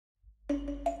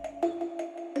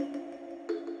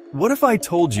What if I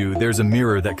told you there's a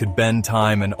mirror that could bend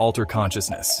time and alter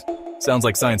consciousness? Sounds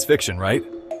like science fiction, right?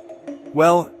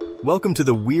 Well, welcome to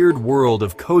the weird world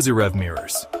of Kozyrev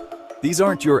mirrors. These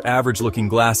aren't your average-looking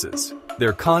glasses.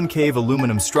 They're concave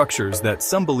aluminum structures that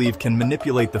some believe can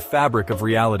manipulate the fabric of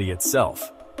reality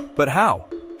itself. But how?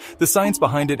 The science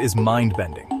behind it is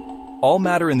mind-bending. All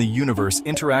matter in the universe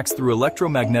interacts through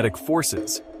electromagnetic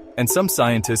forces, and some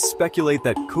scientists speculate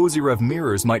that Kozyrev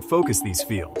mirrors might focus these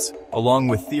fields, along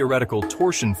with theoretical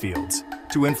torsion fields,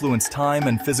 to influence time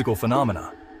and physical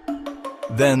phenomena.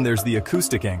 Then there's the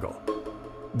acoustic angle.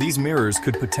 These mirrors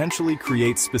could potentially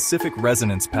create specific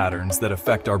resonance patterns that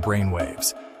affect our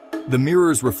brainwaves. The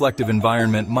mirror's reflective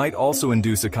environment might also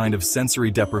induce a kind of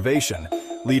sensory deprivation,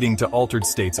 leading to altered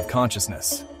states of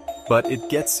consciousness. But it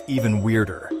gets even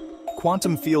weirder.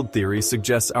 Quantum field theory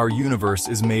suggests our universe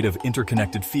is made of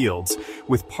interconnected fields,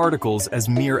 with particles as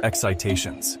mere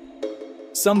excitations.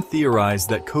 Some theorize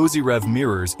that Kozyrev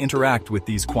mirrors interact with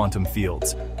these quantum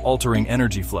fields, altering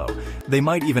energy flow. They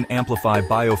might even amplify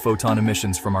biophoton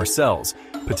emissions from our cells,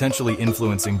 potentially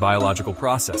influencing biological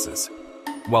processes.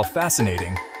 While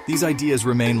fascinating, these ideas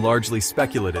remain largely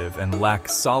speculative and lack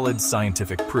solid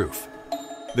scientific proof.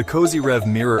 The Kozyrev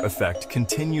mirror effect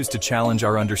continues to challenge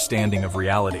our understanding of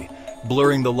reality,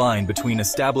 blurring the line between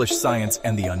established science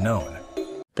and the unknown.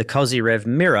 The Kozyrev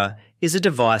mirror is a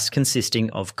device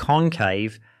consisting of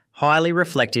concave, highly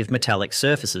reflective metallic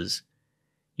surfaces,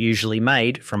 usually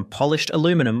made from polished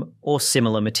aluminum or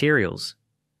similar materials.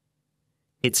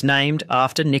 It's named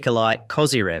after Nikolai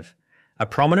Kozyrev, a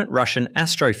prominent Russian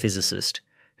astrophysicist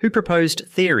who proposed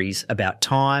theories about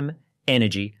time,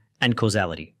 energy, and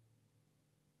causality.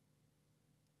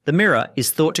 The mirror is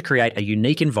thought to create a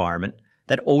unique environment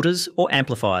that alters or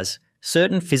amplifies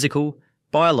certain physical,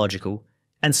 biological,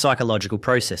 and psychological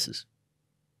processes.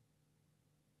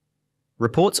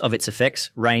 Reports of its effects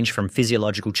range from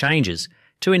physiological changes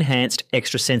to enhanced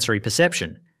extrasensory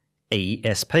perception,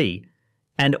 ESP,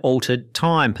 and altered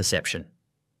time perception.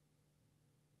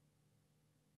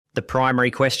 The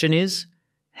primary question is,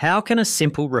 how can a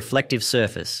simple reflective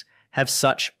surface have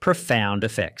such profound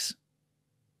effects?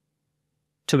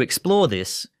 To explore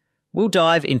this, we'll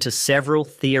dive into several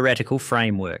theoretical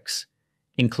frameworks,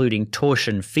 including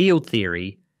torsion field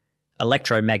theory,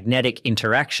 electromagnetic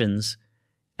interactions,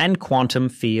 and quantum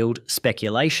field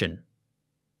speculation.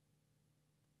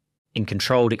 In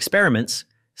controlled experiments,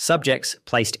 subjects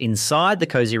placed inside the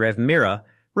Kozyrev mirror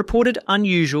reported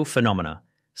unusual phenomena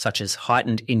such as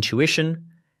heightened intuition,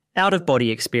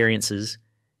 out-of-body experiences,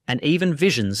 and even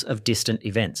visions of distant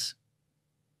events.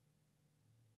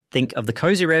 Think of the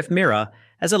Kozyrev mirror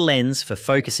as a lens for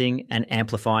focusing and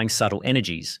amplifying subtle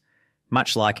energies,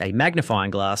 much like a magnifying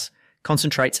glass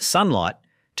concentrates sunlight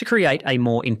to create a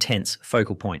more intense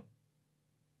focal point.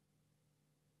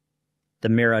 The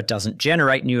mirror doesn't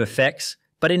generate new effects,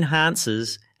 but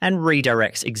enhances and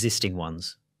redirects existing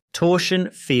ones.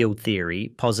 Torsion field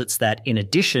theory posits that in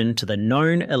addition to the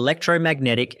known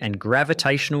electromagnetic and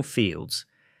gravitational fields,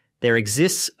 there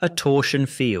exists a torsion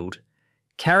field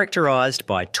characterized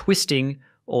by twisting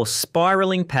or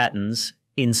spiraling patterns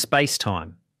in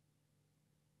space-time.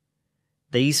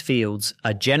 These fields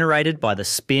are generated by the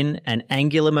spin and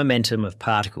angular momentum of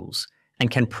particles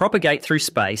and can propagate through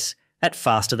space at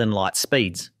faster than light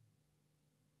speeds.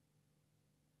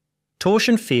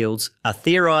 Torsion fields are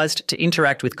theorized to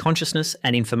interact with consciousness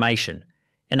and information,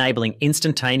 enabling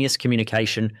instantaneous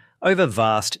communication over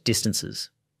vast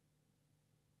distances.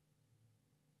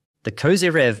 The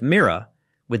Kozyrev mirror,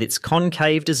 with its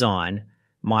concave design,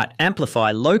 might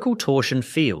amplify local torsion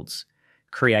fields,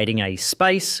 creating a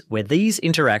space where these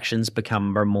interactions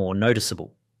become more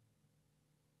noticeable.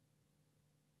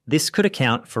 This could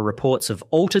account for reports of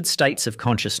altered states of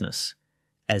consciousness,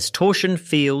 as torsion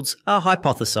fields are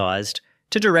hypothesized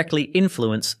to directly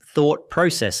influence thought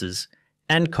processes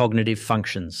and cognitive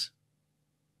functions.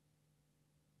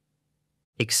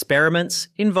 Experiments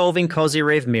involving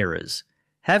Kozyrev mirrors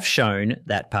have shown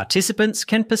that participants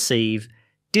can perceive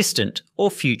distant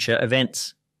or future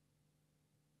events.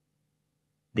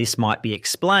 This might be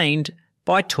explained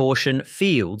by torsion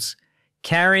fields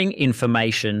carrying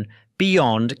information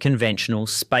beyond conventional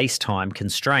space-time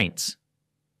constraints.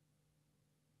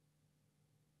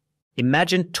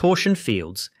 Imagine torsion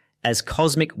fields as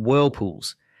cosmic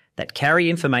whirlpools that carry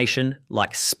information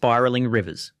like spiraling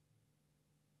rivers.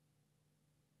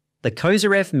 The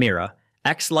Kozyrev mirror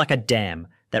acts like a dam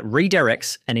that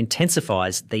redirects and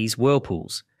intensifies these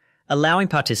whirlpools, allowing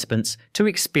participants to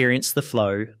experience the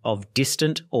flow of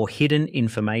distant or hidden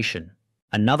information.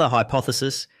 Another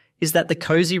hypothesis is that the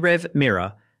Kozyrev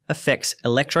mirror affects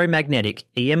electromagnetic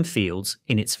EM fields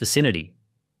in its vicinity.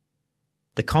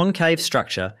 The concave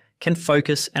structure can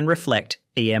focus and reflect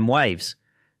EM waves,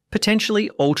 potentially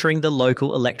altering the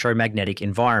local electromagnetic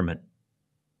environment.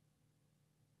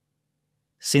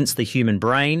 Since the human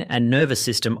brain and nervous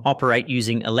system operate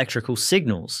using electrical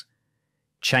signals,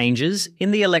 changes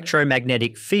in the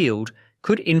electromagnetic field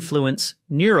could influence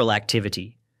neural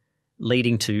activity,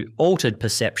 leading to altered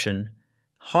perception,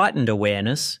 heightened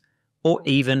awareness, or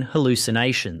even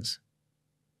hallucinations.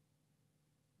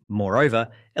 Moreover,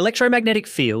 electromagnetic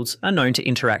fields are known to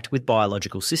interact with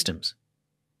biological systems.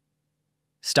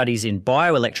 Studies in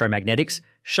bioelectromagnetics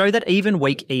show that even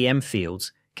weak EM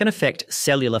fields can affect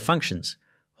cellular functions,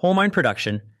 hormone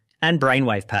production, and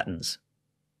brainwave patterns.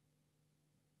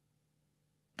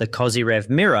 The Kozyrev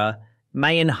mirror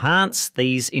may enhance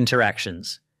these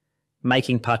interactions,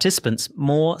 making participants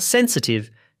more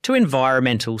sensitive to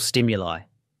environmental stimuli.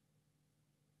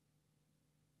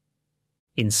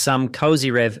 In some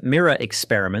Kozyrev mirror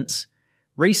experiments,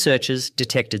 researchers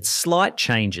detected slight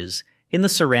changes in the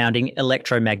surrounding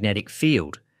electromagnetic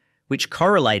field, which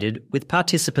correlated with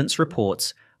participants'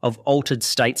 reports of altered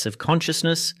states of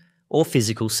consciousness or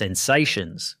physical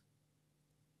sensations.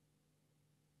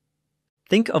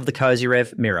 Think of the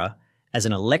Kozyrev mirror as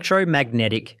an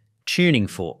electromagnetic tuning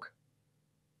fork.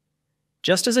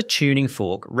 Just as a tuning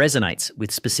fork resonates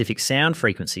with specific sound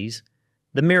frequencies,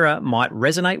 the mirror might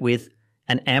resonate with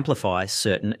and amplify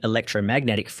certain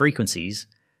electromagnetic frequencies,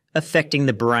 affecting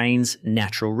the brain's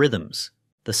natural rhythms.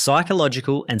 The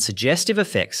psychological and suggestive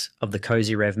effects of the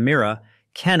Kozyrev mirror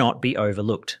cannot be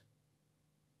overlooked.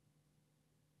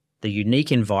 The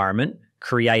unique environment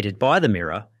created by the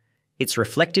mirror, its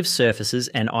reflective surfaces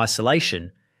and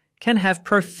isolation, can have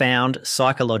profound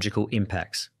psychological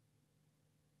impacts.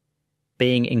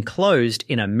 Being enclosed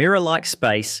in a mirror-like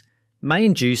space may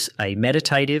induce a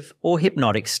meditative or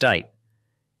hypnotic state,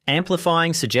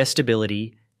 amplifying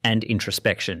suggestibility and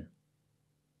introspection.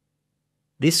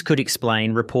 This could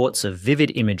explain reports of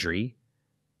vivid imagery,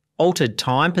 altered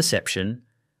time perception,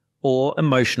 or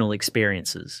emotional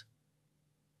experiences.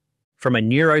 From a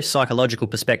neuropsychological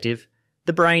perspective,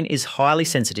 the brain is highly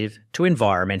sensitive to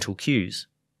environmental cues.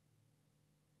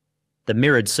 The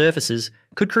mirrored surfaces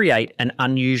could create an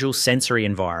unusual sensory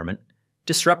environment,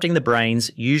 disrupting the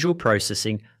brain's usual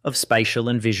processing of spatial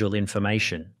and visual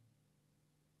information.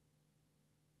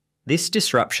 This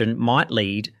disruption might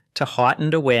lead to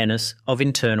heightened awareness of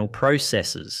internal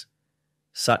processes,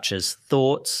 such as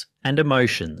thoughts and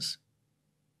emotions.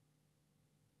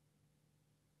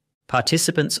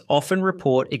 Participants often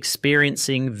report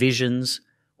experiencing visions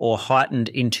or heightened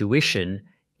intuition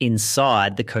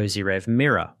inside the Kozyrev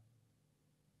mirror.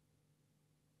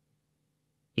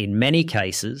 In many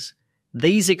cases,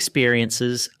 these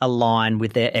experiences align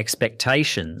with their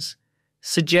expectations,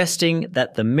 suggesting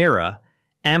that the mirror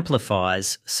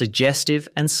amplifies suggestive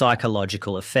and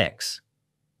psychological effects.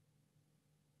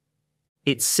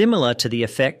 It's similar to the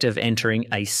effect of entering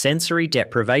a sensory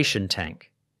deprivation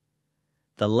tank.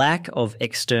 The lack of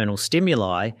external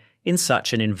stimuli in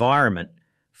such an environment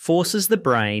forces the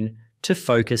brain to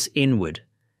focus inward,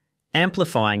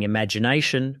 amplifying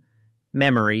imagination,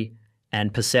 memory,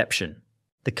 and perception.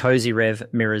 The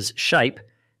Kozyrev mirror's shape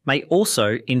may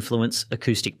also influence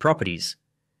acoustic properties,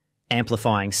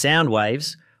 amplifying sound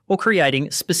waves or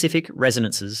creating specific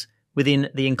resonances within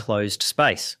the enclosed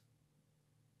space.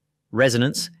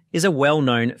 Resonance is a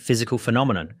well-known physical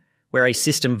phenomenon where a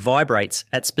system vibrates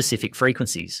at specific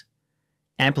frequencies,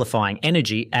 amplifying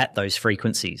energy at those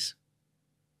frequencies.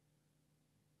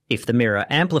 If the mirror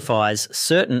amplifies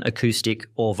certain acoustic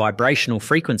or vibrational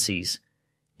frequencies,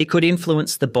 it could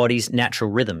influence the body's natural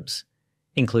rhythms,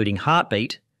 including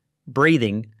heartbeat,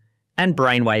 breathing, and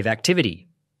brainwave activity.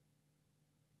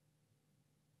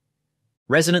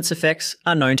 Resonance effects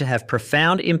are known to have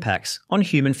profound impacts on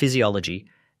human physiology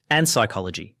and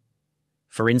psychology.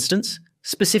 For instance,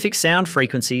 specific sound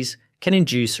frequencies can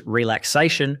induce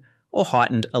relaxation or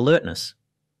heightened alertness.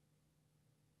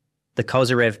 The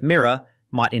Kozyrev mirror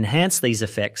might enhance these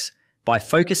effects by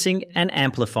focusing and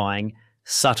amplifying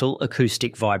subtle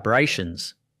acoustic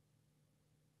vibrations.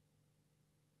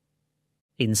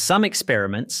 In some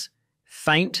experiments,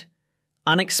 faint,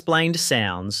 unexplained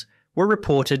sounds were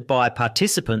reported by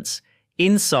participants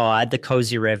inside the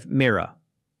Kozyrev mirror.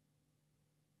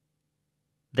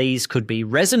 These could be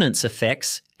resonance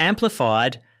effects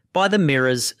amplified by the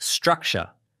mirror's structure,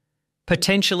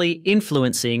 potentially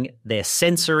influencing their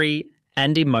sensory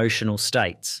and emotional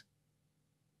states.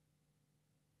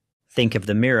 Think of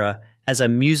the mirror as a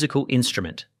musical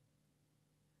instrument.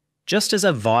 Just as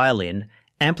a violin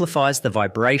amplifies the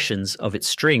vibrations of its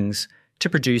strings to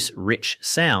produce rich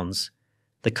sounds,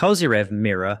 the Kozyrev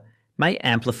mirror may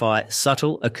amplify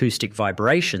subtle acoustic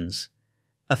vibrations,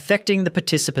 affecting the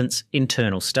participant's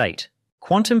internal state.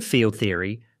 Quantum field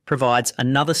theory provides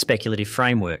another speculative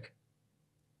framework.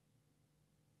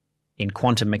 In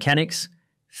quantum mechanics,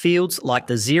 fields like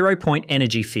the zero-point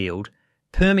energy field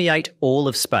permeate all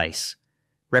of space,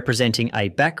 representing a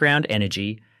background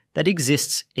energy that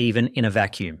exists even in a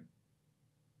vacuum.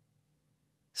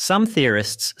 Some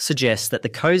theorists suggest that the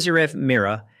Kozyrev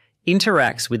mirror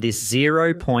interacts with this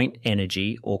zero-point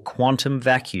energy or quantum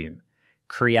vacuum,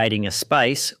 creating a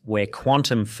space where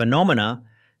quantum phenomena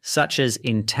such as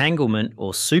entanglement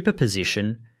or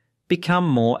superposition become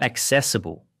more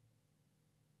accessible.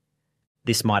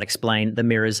 This might explain the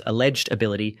mirror's alleged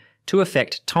ability to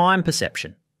affect time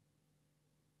perception.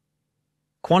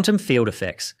 Quantum field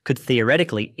effects could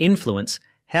theoretically influence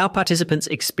how participants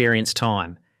experience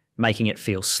time, making it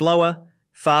feel slower,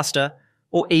 faster,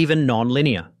 or even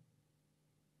non-linear.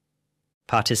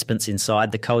 Participants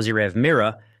inside the Kozyrev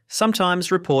mirror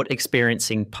sometimes report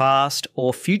experiencing past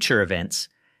or future events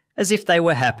as if they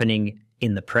were happening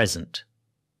in the present.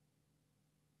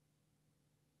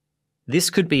 This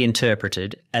could be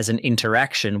interpreted as an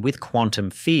interaction with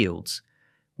quantum fields,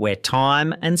 where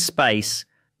time and space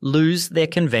lose their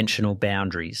conventional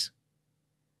boundaries.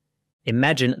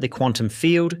 Imagine the quantum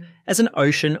field as an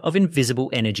ocean of invisible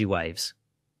energy waves.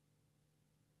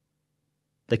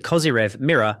 The Kozyrev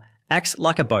mirror acts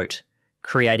like a boat,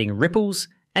 creating ripples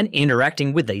and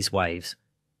interacting with these waves,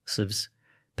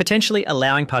 potentially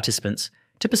allowing participants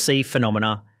to perceive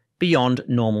phenomena beyond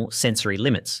normal sensory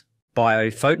limits.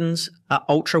 Biophotons are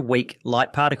ultra-weak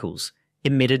light particles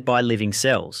emitted by living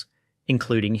cells,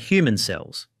 including human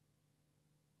cells.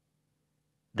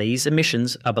 These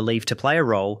emissions are believed to play a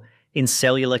role in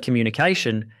cellular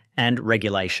communication and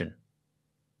regulation.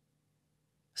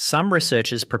 Some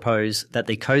researchers propose that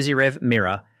the Kozyrev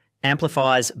mirror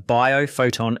amplifies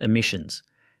biophoton emissions,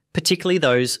 particularly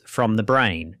those from the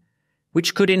brain,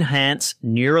 which could enhance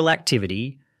neural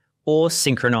activity or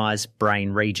synchronize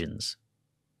brain regions.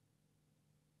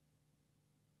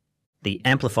 The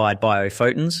amplified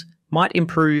biophotons might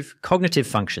improve cognitive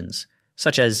functions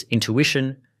such as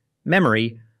intuition,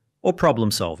 memory, or problem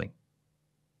solving.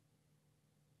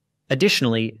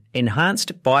 Additionally,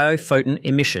 enhanced biophoton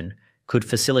emission could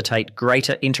facilitate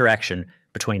greater interaction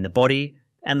between the body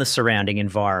and the surrounding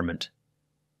environment,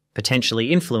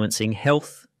 potentially influencing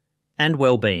health and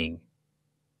well-being.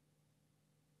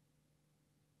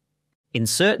 In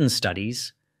certain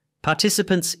studies,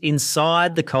 participants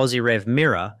inside the Kozyrev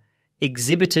mirror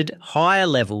exhibited higher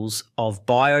levels of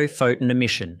biophoton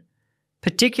emission,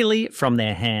 particularly from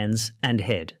their hands and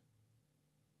head.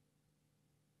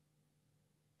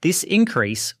 This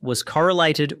increase was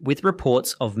correlated with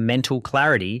reports of mental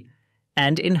clarity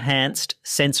and enhanced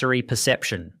sensory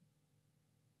perception.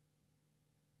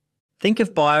 Think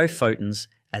of biophotons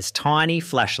as tiny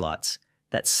flashlights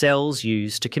that cells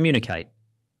use to communicate.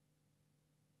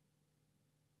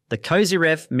 The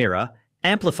Kozyrev mirror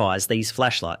amplifies these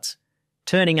flashlights,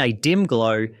 turning a dim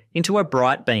glow into a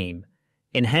bright beam,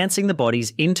 enhancing the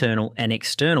body's internal and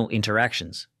external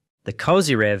interactions. The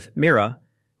Kozyrev mirror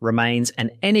remains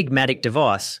an enigmatic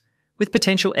device with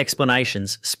potential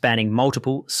explanations spanning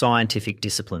multiple scientific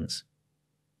disciplines.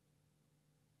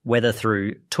 Whether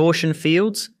through torsion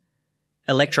fields,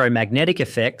 electromagnetic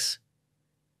effects,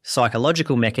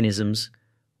 psychological mechanisms,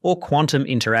 or quantum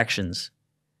interactions,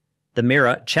 the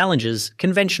mirror challenges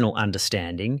conventional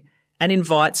understanding and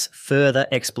invites further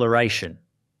exploration.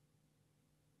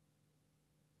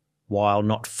 While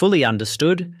not fully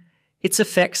understood, its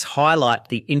effects highlight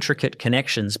the intricate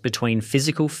connections between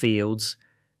physical fields,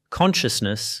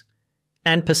 consciousness,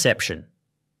 and perception.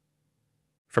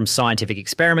 From scientific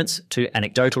experiments to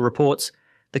anecdotal reports,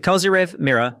 the Kozyrev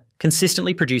mirror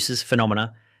consistently produces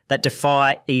phenomena that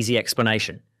defy easy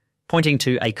explanation, pointing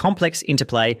to a complex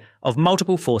interplay of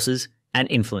multiple forces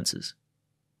and influences.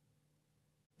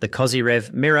 The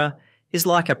Kozyrev mirror is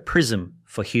like a prism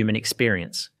for human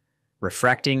experience,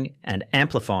 refracting and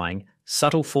amplifying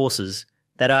subtle forces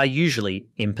that are usually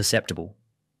imperceptible.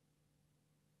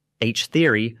 Each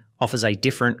theory offers a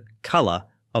different colour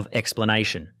of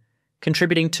explanation,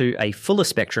 contributing to a fuller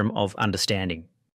spectrum of understanding.